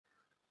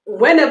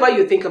Whenever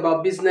you think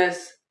about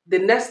business, the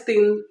next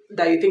thing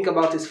that you think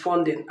about is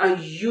funding. And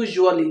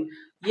usually,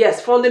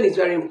 yes, funding is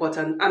very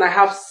important. And I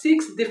have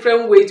 6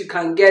 different ways you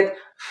can get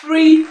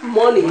free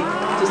money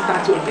to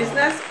start your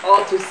business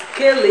or to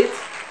scale it.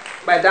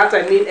 By that,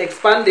 I mean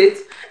expand it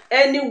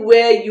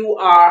anywhere you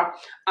are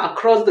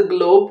across the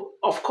globe.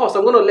 Of course,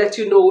 I'm going to let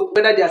you know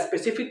whether there are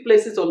specific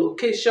places or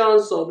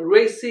locations or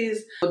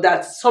races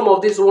that some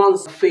of these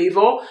ones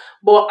favor.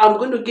 But I'm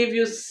going to give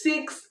you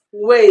 6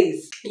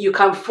 ways you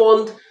can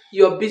fund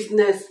your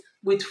business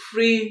with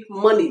free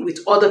money, with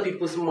other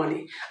people's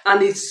money.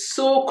 And it's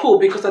so cool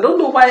because I don't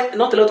know why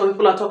not a lot of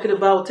people are talking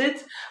about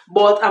it,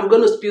 but I'm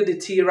going to spill the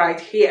tea right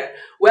here.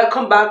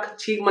 Welcome back,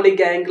 Chief Money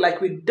Gang. Like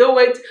we do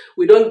it,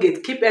 we don't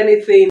keep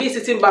anything. Me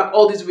sitting back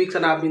all these weeks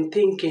and I've been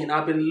thinking,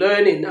 I've been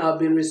learning, I've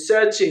been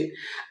researching.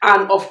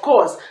 And of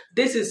course,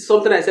 this is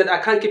something I said I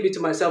can't keep it to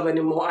myself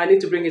anymore. I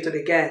need to bring it to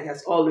the gang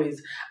as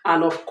always.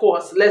 And of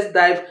course, let's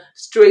dive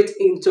straight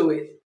into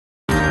it.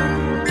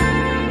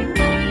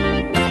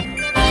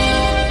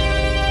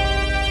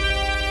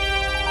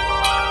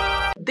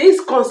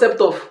 This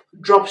concept of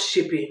drop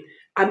shipping,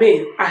 I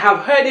mean, I have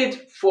heard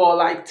it for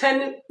like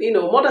 10,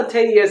 more than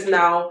 10 years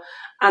now,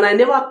 and I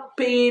never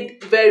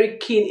paid very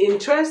keen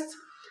interest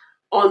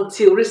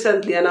until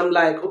recently. And I'm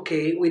like,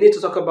 okay, we need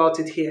to talk about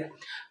it here.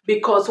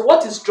 Because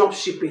what is drop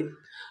shipping?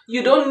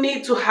 You don't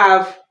need to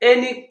have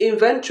any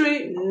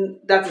inventory,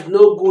 that is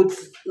no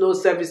goods, no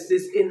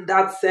services in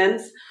that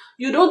sense.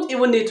 You don't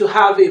even need to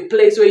have a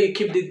place where you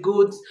keep the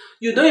goods.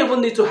 You don't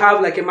even need to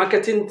have like a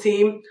marketing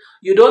team.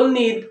 You don't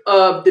need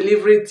a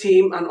delivery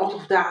team and all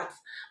of that.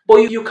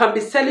 But you can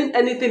be selling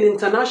anything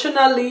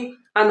internationally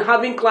and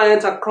having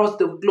clients across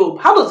the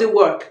globe. How does it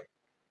work?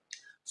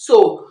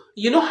 So,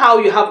 you know how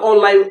you have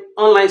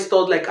online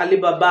stores like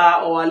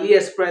Alibaba or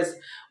AliExpress,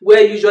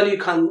 where usually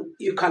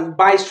you can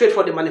buy straight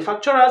from the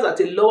manufacturers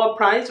at a lower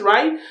price,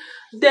 right?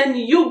 Then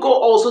you go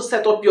also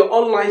set up your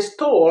online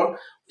store,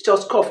 which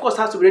of course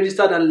has to be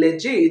registered and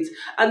legit,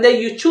 and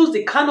then you choose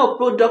the kind of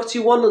products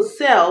you want to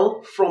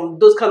sell from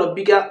those kind of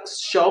bigger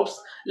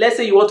shops. Let's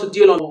say you want to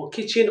deal on a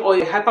kitchen or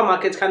a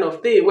hypermarket kind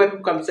of thing where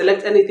people can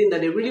select anything that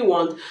they really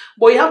want,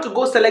 but you have to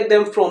go select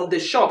them from the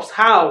shops.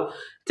 How?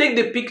 Take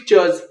the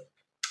pictures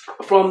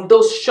from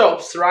those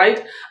shops,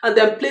 right? And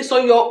then place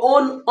on your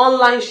own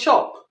online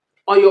shop,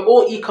 on your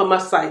own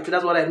e-commerce site.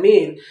 That's what I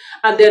mean.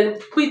 And then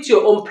put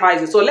your own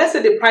prices. So let's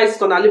say the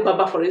prices on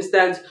Alibaba, for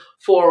instance,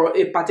 for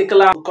a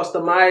particular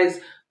customized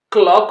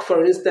clock,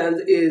 for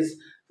instance,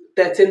 is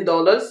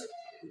 $13.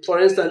 For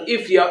instance,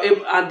 if you're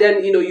able, and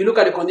then you look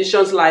at the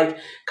conditions like,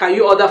 can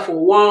you order for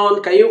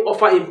one? Can you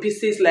offer in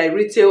pieces like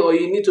retail, or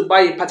you need to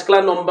buy a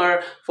particular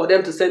number for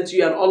them to send to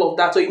you and all of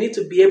that? So you need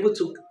to be able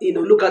to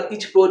look at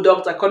each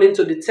product according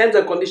to the terms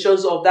and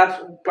conditions of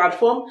that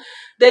platform.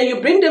 Then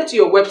you bring them to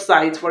your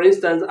website, for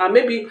instance, and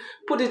maybe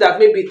put it at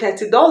maybe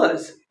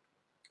 $30.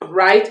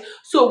 Right?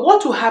 So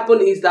what will happen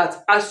is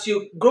that as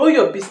you grow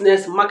your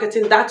business,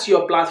 marketing that's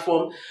your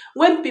platform,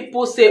 when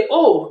people say,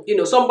 oh,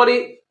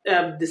 somebody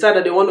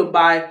decided they want to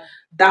buy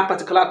that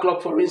particular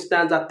clock, for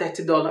instance, at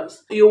 $30,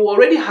 you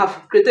already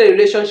have created a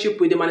relationship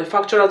with the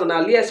manufacturers on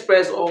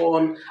AliExpress or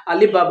on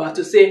Alibaba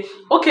to say,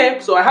 okay,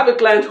 so I have a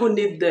client who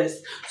needs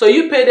this. So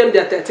you pay them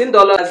their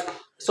 $13,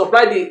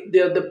 supply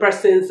the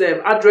person's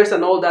address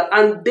and all that,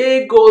 and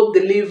they go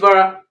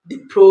deliver the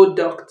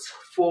product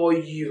for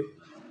you.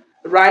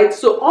 Right?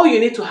 So all you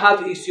need to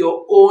have is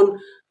your own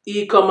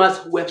e-commerce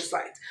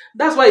website.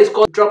 That's why it's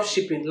called drop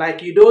shipping.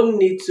 Like you don't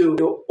need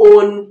to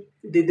own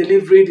the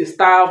delivery, the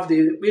staff,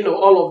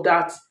 all of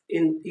that.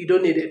 You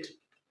don't need it.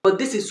 But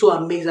this is so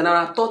amazing, and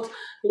I thought,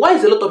 why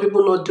is a lot of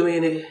people not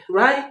doing it,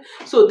 right?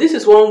 So this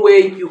is one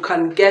way you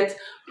can get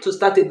to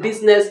start a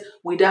business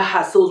without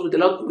hassles,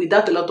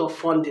 without a lot of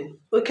funding.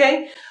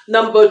 Okay.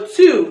 Number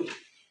 2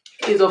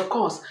 is, of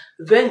course,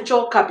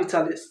 venture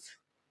capitalists.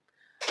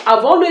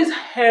 I've always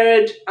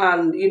heard,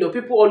 and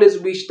people always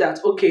wish that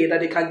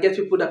they can get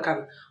people that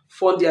can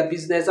fund their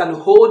business and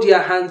hold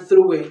their hand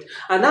through it,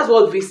 and that's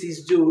what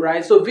VCs do,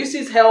 right? So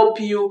VCs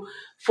help you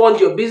fund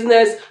your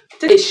business,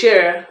 take a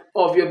share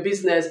of your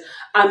business,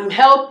 and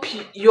help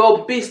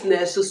your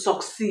business to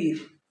succeed.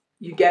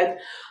 You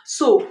get?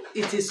 So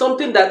it is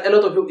something that a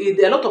lot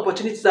of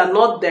opportunities are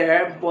not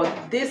there,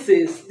 but this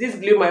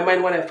blew my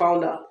mind when I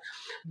found out.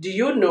 Do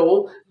you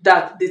know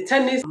that the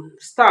tennis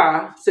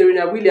star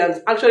Serena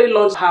Williams actually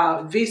launched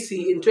her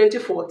VC in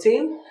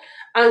 2014,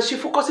 and she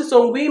focuses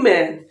on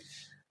women?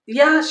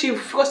 Yeah, she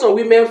focuses on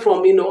women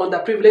from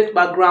underprivileged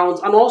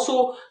backgrounds, and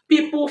also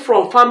people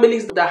from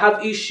families that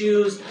have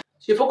issues.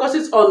 She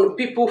focuses on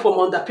people from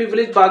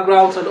underprivileged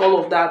backgrounds and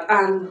all of that,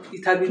 and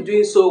it has been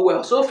doing so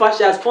well. So far,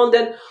 she has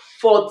funded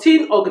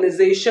 14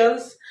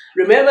 organizations.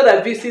 Remember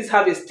that VCs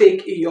have a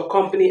stake in your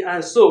company,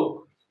 and so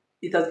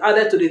it has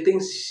added to the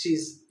things she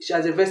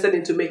has invested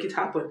in to make it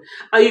happen.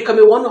 And you can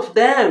be one of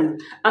them.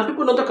 And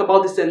people don't talk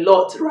about this a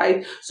lot,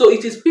 right? So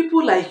it is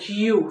people like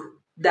you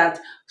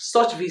that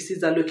such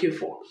VCs are looking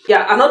for.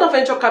 Yeah, another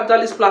venture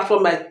capitalist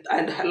platform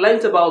I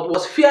learned about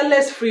was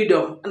Fearless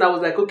Freedom. And I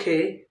was like,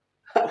 okay,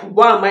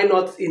 Why am I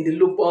not in the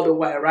loop all the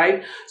while,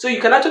 right? So you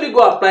can actually go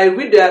apply,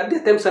 read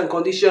the terms and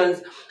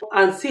conditions,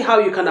 and see how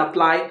you can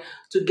apply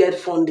to get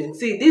funding.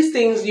 See, these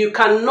things you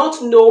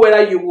cannot know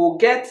whether you will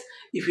get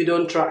if you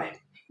don't try,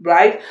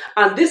 right?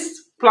 And these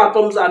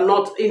platforms are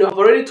not, I've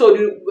already told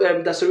you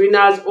that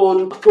Serena's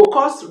own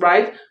focus,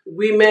 right?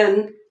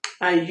 Women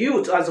and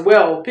youth as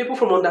well, people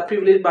from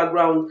underprivileged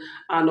background,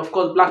 and of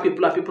course, black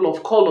people and people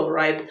of color,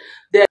 right?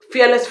 Their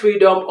fearless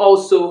freedom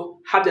also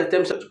have their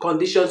terms and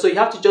conditions. So you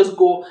have to just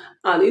go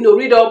and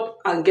read up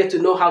and get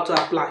to know how to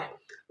apply,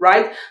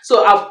 right?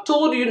 So I've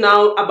told you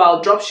now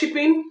about drop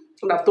shipping,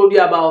 and I've told you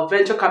about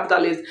venture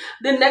capitalists.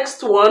 The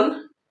next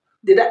one,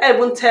 did I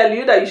even tell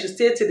you that you should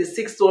stay to the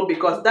sixth one,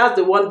 because that's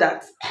the one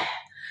that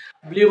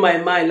blew my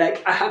mind.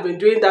 Like, I have been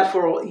doing that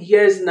for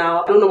years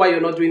now. I don't know why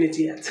you're not doing it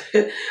yet.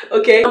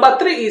 Okay. Number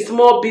three is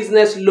small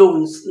business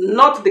loans,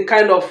 not the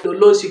kind of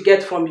loans you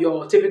get from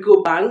your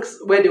typical banks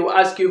where they will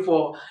ask you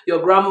for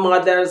your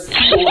grandmother's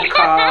old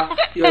car,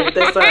 your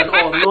Tesla and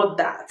all. Not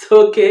that.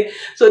 Okay.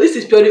 So this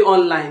is purely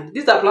online.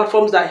 These are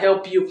platforms that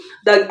help you,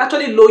 that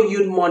actually loan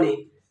you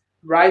money.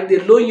 Right? They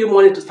loan you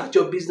money to start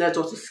your business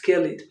or to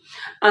scale it.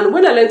 And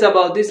when I learned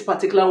about these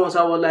particular ones,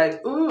 I was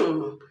like,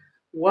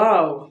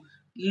 wow.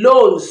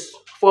 Loans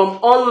from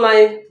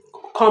online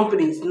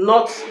companies,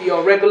 not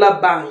your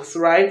regular banks,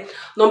 right?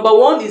 Number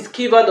one is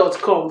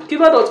Kiva.com.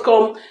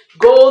 Kiva.com,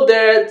 go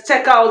there,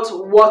 check out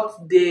what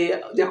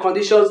their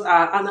conditions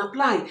are and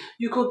apply.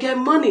 You could get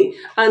money.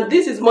 And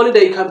this is money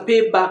that you can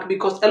pay back,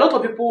 because a lot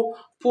of people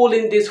pull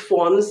in these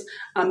funds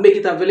and make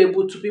it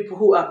available to people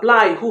who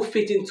apply, who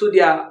fit into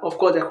of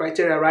course, their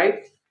criteria, right?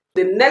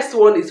 The next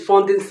one is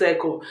Funding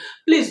Circle.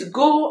 Please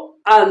go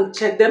and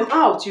check them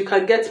out. You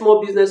can get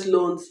small business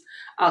loans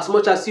as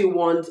much as you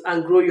want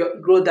and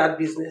grow that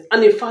business.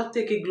 And in fact,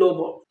 take it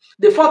global.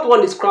 The fourth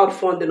one is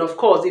crowdfunding. Of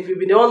course, if you've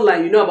been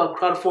online, you know about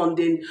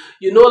crowdfunding.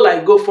 You know,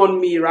 like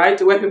GoFundMe, right?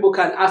 Where people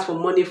can ask for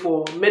money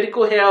for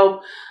medical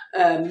help,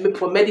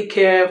 for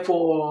Medicare,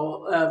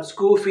 for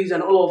school fees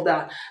and all of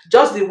that.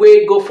 Just the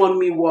way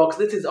GoFundMe works,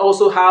 this is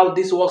also how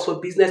this works for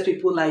business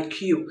people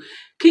like you.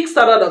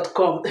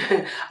 Kickstarter.com.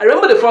 I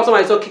remember the first time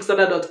I saw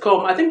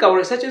Kickstarter.com, I think I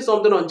was researching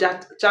something on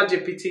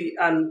ChatGPT,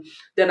 and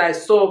then I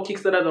saw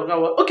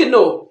Kickstarter.com. Okay,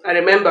 no, I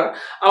remember.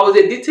 I was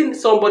editing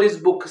somebody's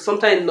book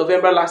sometime in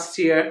November last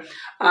year,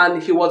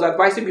 and he was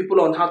advising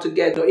people on how to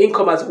get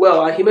income as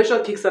well. And he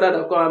mentioned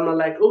Kickstarter.com. I'm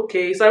like,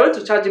 okay. So I went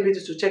to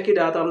ChatGPT to check it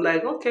out. I'm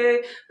like,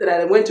 okay. Then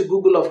I went to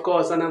Google, of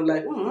course, and I'm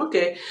like,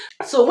 okay.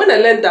 So when I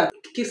learned that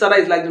Kickstarter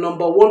is like the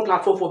 #1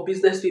 platform for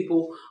business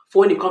people for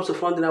when it comes to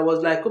funding, I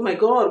was like, oh my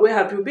God, where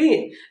have you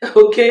been?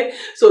 Okay.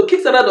 So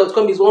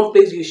Kickstarter.com is one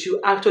place you should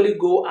actually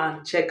go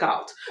and check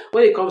out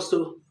when it comes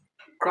to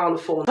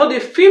crowdfunding. So the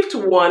fifth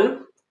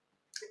one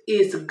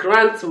is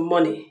grant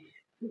money.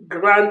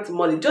 Grant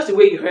money, just the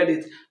way you heard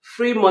it.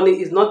 Free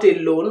money is not a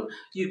loan.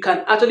 You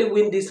can actually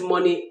win this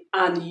money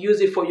and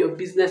use it for your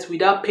business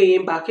without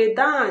paying back a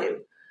dime.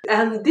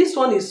 And this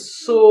one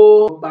is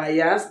so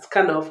biased,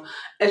 kind of,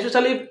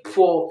 especially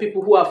for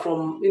people who are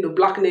from,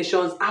 black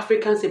nations,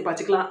 Africans in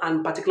particular,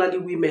 and particularly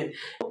women.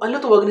 A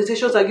lot of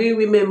organizations are giving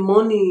women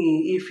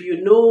money. If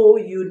you know,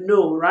 you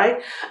know,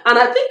 right? And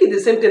I think it's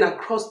the same thing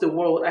across the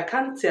world. I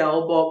can't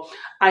tell,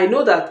 but I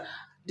know that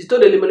the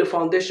Total Limony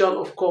Foundation,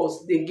 of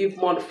course, they give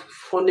more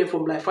funding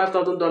from like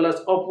 $5,000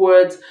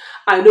 upwards.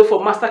 I know for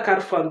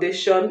MasterCard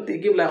Foundation, they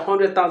give like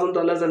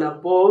 $100,000 and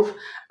above.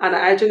 And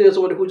I actually know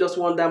somebody who just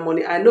won that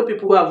money. I know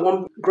people who have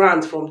won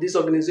grants from these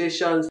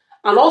organizations.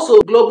 And also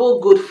Global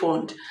Good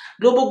Fund.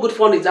 Global Good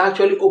Fund is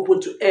actually open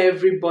to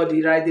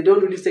everybody, right? They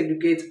don't really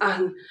segregate.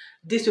 And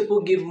these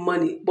people give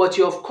money. But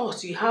of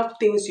course, you have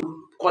things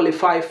you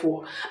qualify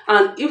for.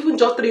 And even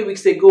just 3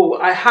 weeks ago,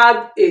 I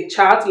had a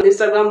chat, an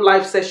Instagram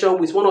live session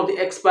with one of the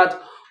experts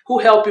who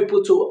help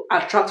people to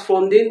attract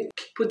funding,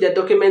 put their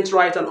documents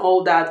right and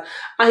all that.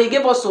 And he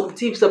gave us some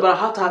tips about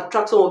how to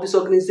attract some of these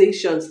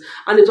organizations.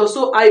 And it was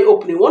so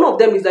eye-opening. One of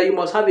them is that you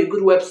must have a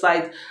good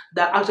website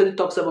that actually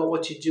talks about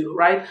what you do,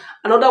 right?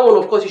 Another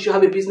one, of course, you should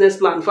have a business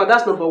plan. In fact,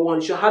 that's #1.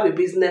 You should have a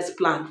business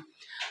plan.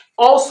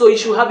 Also, you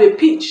should have a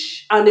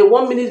pitch and a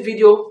 1-minute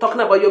video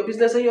talking about your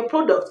business and your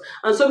product.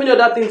 And so many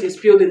other things is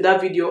spilled in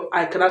that video.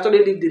 I can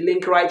actually leave the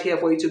link right here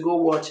for you to go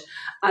watch.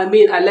 I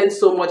mean, I learned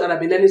so much, and I've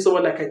been learning so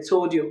much, like I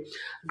told you.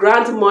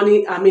 Grant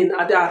money, I mean,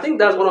 I think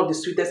that's one of the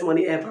sweetest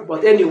money ever.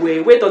 But anyway,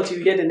 wait until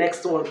you hear the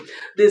next one.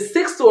 The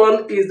sixth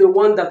one is the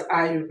one that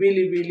I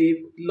really,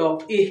 really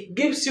love. It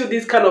gives you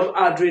this kind of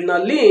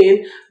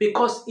adrenaline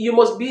because you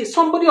must be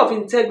somebody of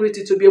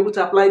integrity to be able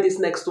to apply this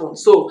next one.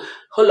 So,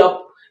 hold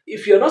up.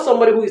 If you're not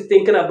somebody who is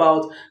thinking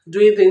about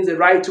doing things the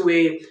right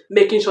way,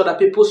 making sure that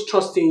people's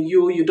trust in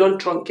you, you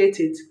don't truncate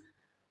it,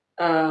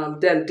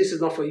 then this is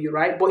not for you,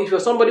 right? But if you're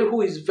somebody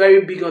who is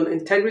very big on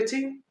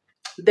integrity,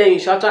 then you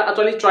should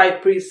actually try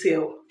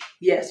pre-sale.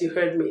 Yes, you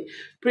heard me.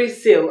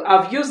 Pre-sale.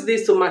 I've used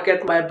this to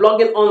market my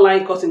blogging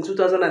online course in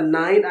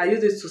 2009. I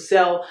used this to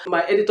sell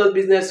my editor's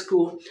business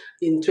school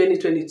in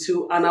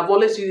 2022. And I've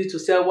always used it to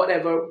sell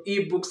whatever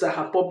ebooks I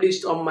have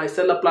published on my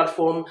seller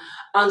platform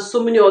and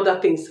so many other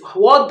things.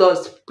 What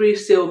does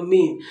pre-sale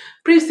mean?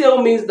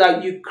 Pre-sale means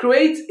that you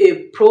create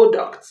a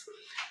product.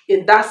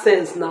 In that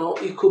sense, now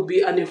it could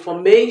be an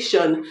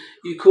information,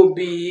 it could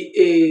be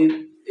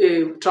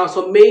a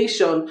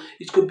transformation,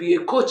 it could be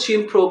a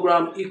coaching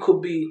program, it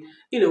could be,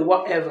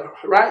 whatever,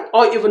 right?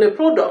 Or even a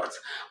product.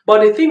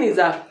 But the thing is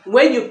that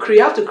when you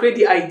have to create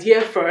the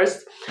idea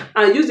first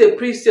and use a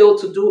pre-sale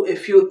to do a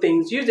few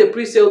things. Use a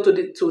pre-sale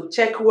to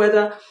check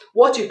whether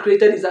what you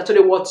created is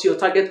actually what your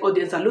target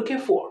audience are looking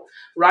for,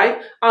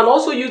 right? And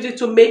also use it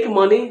to make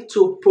money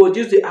to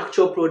produce the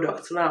actual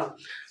product. Now,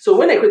 so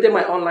when I created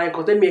my online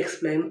course, let me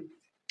explain.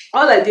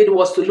 All I did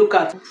was to look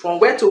at from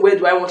where to where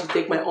do I want to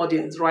take my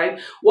audience, right?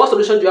 What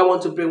solution do I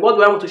want to bring? What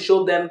do I want to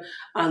show them?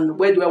 And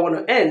where do I want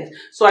to end?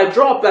 So I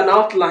draw up an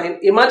outline.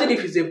 Imagine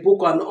if it's a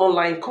book or an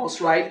online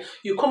course, right?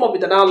 You come up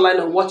with an outline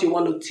of what you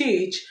want to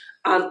teach,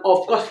 and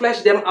of course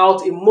flesh them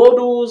out in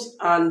modules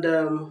and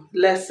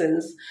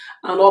lessons,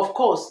 and of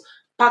course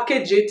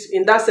package it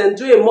in that sense,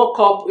 do a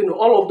mock-up,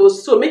 all of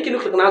those, so make it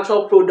look like an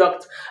actual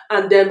product,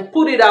 and then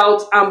put it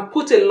out and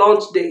put a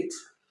launch date.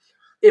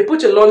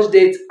 Put a launch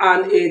date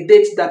and a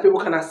date that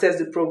people can access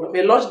the program.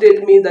 A launch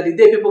date means that the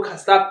day people can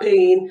start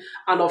paying,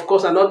 and of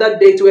course another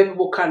date where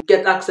people can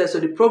get access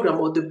to the program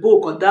or the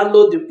book or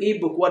download the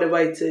ebook, whatever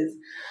it is.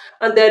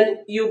 And then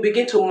you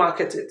begin to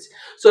market it.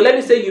 So let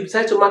me say you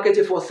decide to market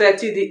it for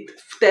 30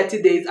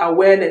 days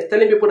awareness,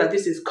 telling people that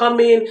this is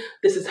coming,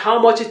 this is how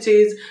much it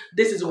is,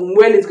 this is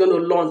when it's going to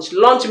launch.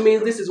 Launch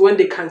means this is when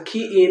they can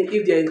key in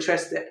if they're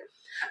interested.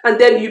 And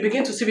then you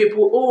begin to see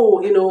people,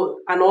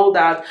 and all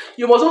that.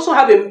 You must also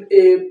have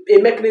a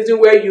mechanism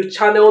where you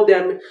channel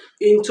them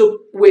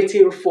into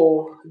waiting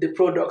for the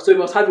product. So you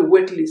must have a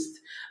wait list.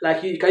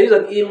 Like you can use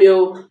an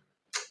email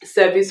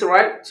service,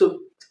 right, to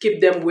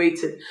keep them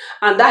waiting.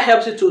 And that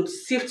helps you to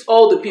sift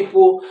all the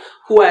people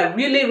who are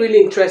really, really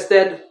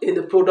interested in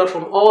the product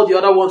from all the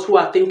other ones who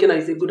are thinking that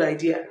it's a good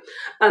idea.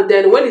 And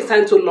then when it's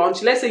time to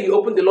launch, let's say you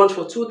open the launch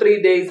for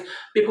 2-3 days,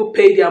 people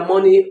pay their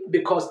money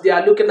because they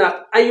are looking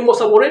at, and you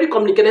must have already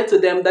communicated to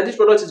them that this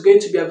product is going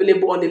to be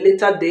available on a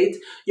later date.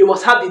 You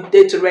must have the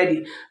date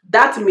ready.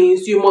 That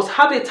means you must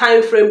have a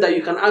time frame that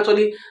you can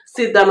actually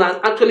sit down and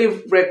actually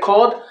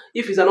record.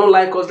 If it's an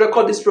online course,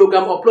 record this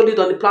program, upload it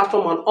on the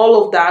platform and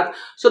all of that,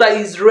 so that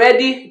it's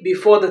ready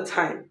before the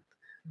time.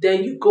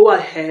 Then you go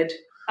ahead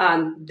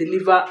and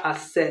deliver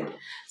as said.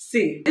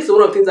 See, this is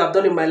one of the things I've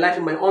done in my life,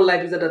 in my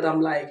online business, that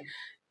I'm like,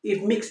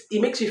 it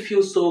makes you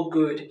feel so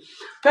good.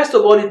 First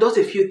of all, it does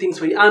a few things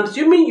for you. I'm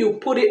assuming you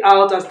put it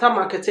out and start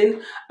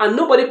marketing and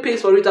nobody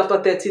pays for it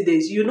after 30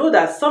 days. You know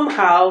that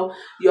somehow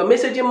your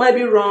messaging might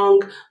be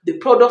wrong, the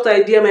product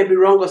idea might be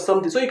wrong or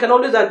something. So you can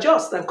always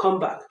adjust and come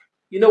back.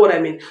 You know what I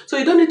mean? So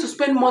you don't need to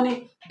spend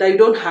money that you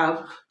don't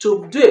have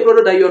to do a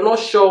product that you're not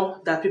sure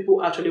that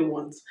people actually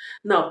want.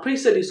 Now,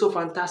 pre-sale is so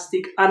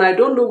fantastic, and I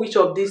don't know which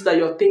of these that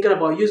you're thinking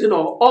about using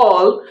or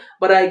all,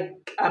 but I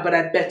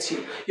bet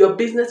you your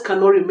business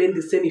cannot remain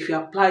the same if you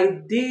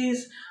apply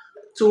these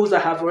tools I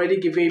have already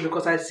given you,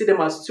 because I see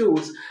them as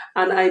tools,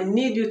 and I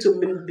need you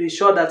to be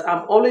sure that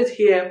I'm always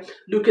here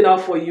looking out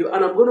for you,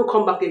 and I'm going to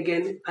come back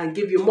again and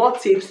give you more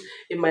tips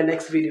in my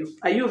next video.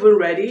 Are you even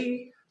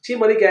ready?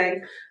 Chimoli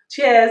gang.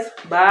 Cheers.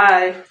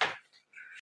 Bye.